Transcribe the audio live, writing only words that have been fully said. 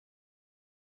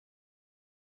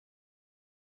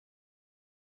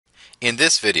In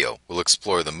this video, we'll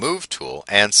explore the Move tool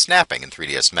and snapping in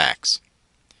 3ds Max.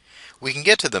 We can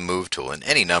get to the Move tool in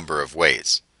any number of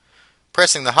ways.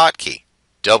 Pressing the hotkey,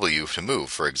 W to move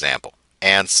for example,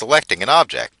 and selecting an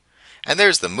object, and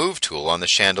there's the Move tool on the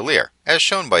chandelier, as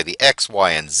shown by the X,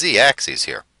 Y, and Z axes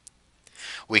here.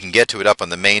 We can get to it up on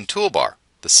the main toolbar,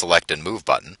 the Select and Move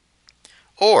button,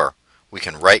 or we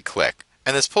can right-click,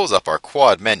 and this pulls up our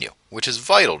Quad menu, which is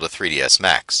vital to 3ds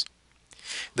Max.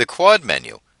 The Quad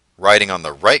menu, riding on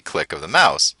the right click of the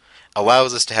mouse,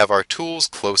 allows us to have our tools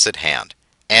close at hand,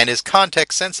 and is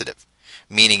context sensitive,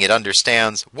 meaning it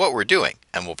understands what we're doing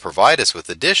and will provide us with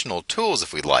additional tools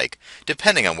if we like,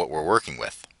 depending on what we're working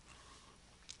with.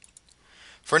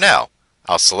 For now,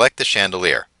 I'll select the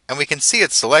chandelier, and we can see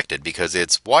it's selected because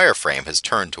its wireframe has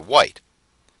turned to white.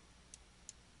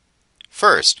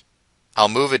 First, I'll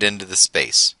move it into the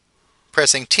space,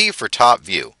 pressing T for top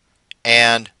view,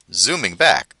 and zooming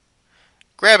back,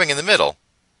 grabbing in the middle,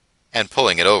 and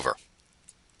pulling it over.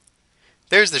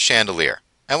 There's the chandelier,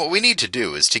 and what we need to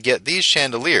do is to get these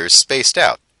chandeliers spaced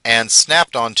out and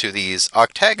snapped onto these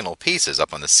octagonal pieces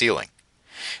up on the ceiling.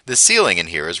 The ceiling in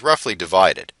here is roughly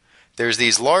divided. There's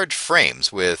these large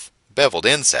frames with beveled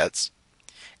insets,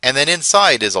 and then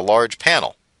inside is a large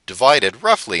panel, divided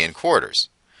roughly in quarters,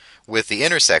 with the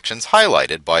intersections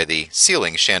highlighted by the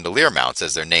ceiling chandelier mounts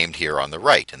as they're named here on the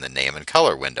right in the Name and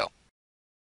Color window.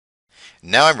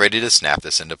 Now I'm ready to snap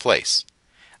this into place.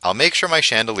 I'll make sure my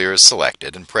chandelier is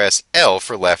selected and press L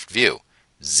for left view,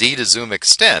 Z to zoom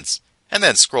extents, and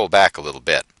then scroll back a little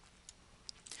bit.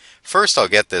 First I'll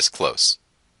get this close.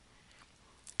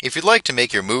 If you'd like to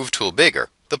make your Move tool bigger,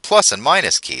 the plus and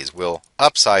minus keys will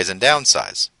upsize and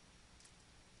downsize.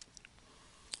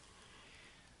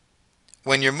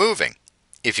 When you're moving,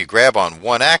 if you grab on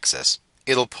one axis,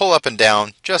 it'll pull up and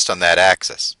down just on that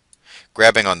axis.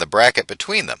 Grabbing on the bracket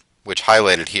between them, which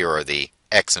highlighted here are the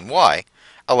X and Y,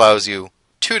 allows you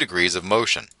 2 degrees of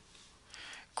motion.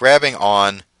 Grabbing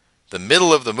on the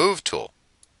middle of the Move tool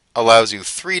allows you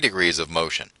 3 degrees of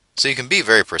motion, so you can be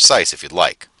very precise if you'd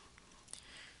like.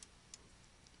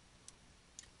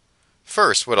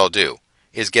 First, what I'll do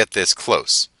is get this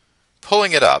close,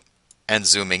 pulling it up and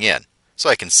zooming in, so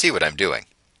I can see what I'm doing.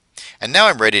 And now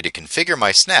I'm ready to configure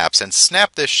my snaps and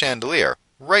snap this chandelier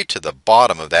right to the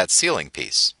bottom of that ceiling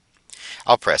piece.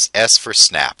 I'll press S for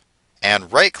snap,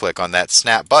 and right-click on that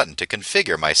snap button to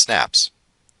configure my snaps.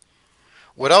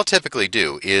 What I'll typically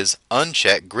do is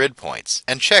uncheck grid points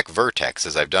and check vertex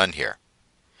as I've done here.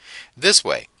 This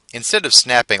way, instead of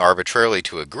snapping arbitrarily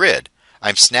to a grid,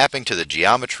 I'm snapping to the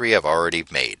geometry I've already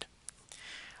made.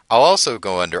 I'll also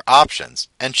go under Options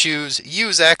and choose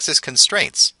Use Axis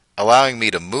Constraints, allowing me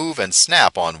to move and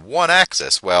snap on one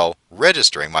axis while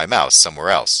registering my mouse somewhere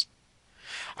else.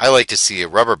 I like to see a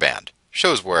rubber band,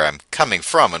 shows where I'm coming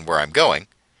from and where I'm going,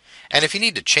 and if you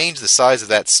need to change the size of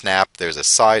that snap, there's a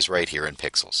size right here in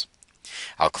pixels.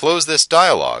 I'll close this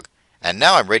dialog, and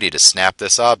now I'm ready to snap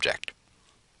this object.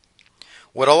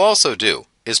 What I'll also do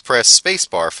is press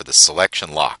spacebar for the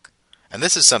selection lock, and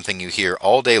this is something you hear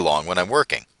all day long when I'm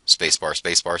working. Spacebar,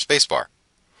 spacebar, spacebar.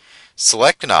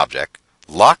 Select an object,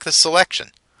 lock the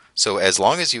selection, so as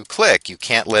long as you click, you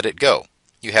can't let it go.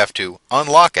 You have to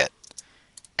unlock it,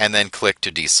 and then click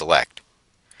to deselect.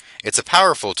 It's a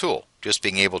powerful tool, just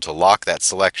being able to lock that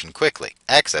selection quickly,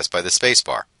 accessed by the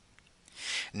spacebar.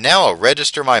 Now I'll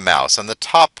register my mouse on the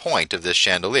top point of this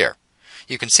chandelier.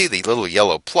 You can see the little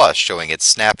yellow plus showing it's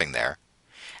snapping there,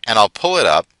 and I'll pull it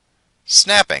up,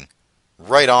 snapping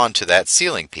right onto that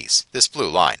ceiling piece, this blue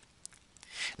line.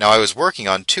 Now I was working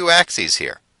on 2 axes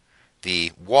here,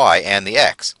 the Y and the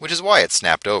X, which is why it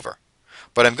snapped over.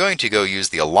 But I'm going to go use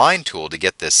the Align tool to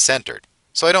get this centered,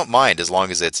 so I don't mind as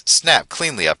long as it's snapped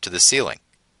cleanly up to the ceiling.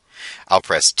 I'll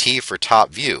press T for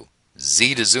top view,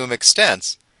 Z to zoom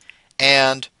extents,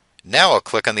 and now I'll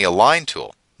click on the Align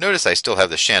tool. Notice I still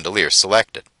have the chandelier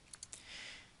selected.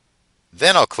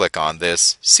 Then I'll click on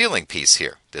this ceiling piece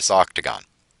here, this octagon.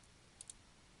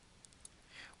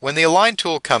 When the Align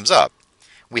tool comes up,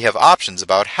 we have options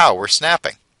about how we're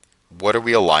snapping. What are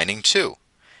we aligning to?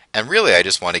 And really I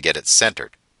just want to get it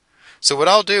centered. So what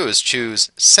I'll do is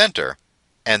choose Center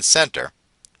and Center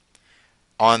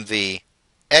on the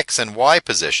X and Y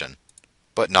position,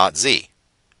 but not Z.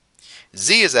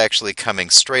 Z is actually coming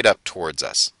straight up towards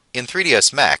us. In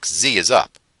 3ds Max, Z is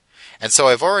up. And so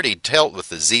I've already dealt with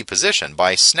the Z position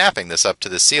by snapping this up to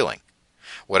the ceiling.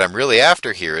 What I'm really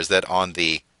after here is that on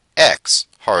the X,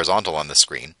 horizontal on the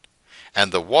screen,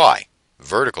 and the Y,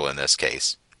 vertical in this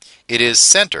case, it is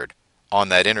centered on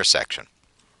that intersection.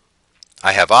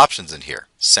 I have options in here,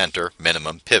 center,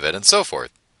 minimum, pivot, and so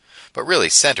forth. But really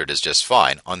centered is just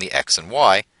fine on the X and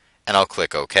Y, and I'll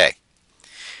click OK.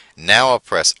 Now I'll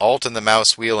press Alt and the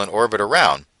mouse wheel and orbit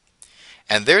around,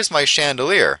 and there's my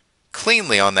chandelier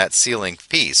cleanly on that ceiling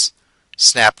piece,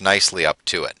 snapped nicely up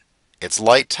to it. It's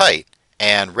light tight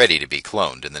and ready to be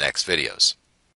cloned in the next videos.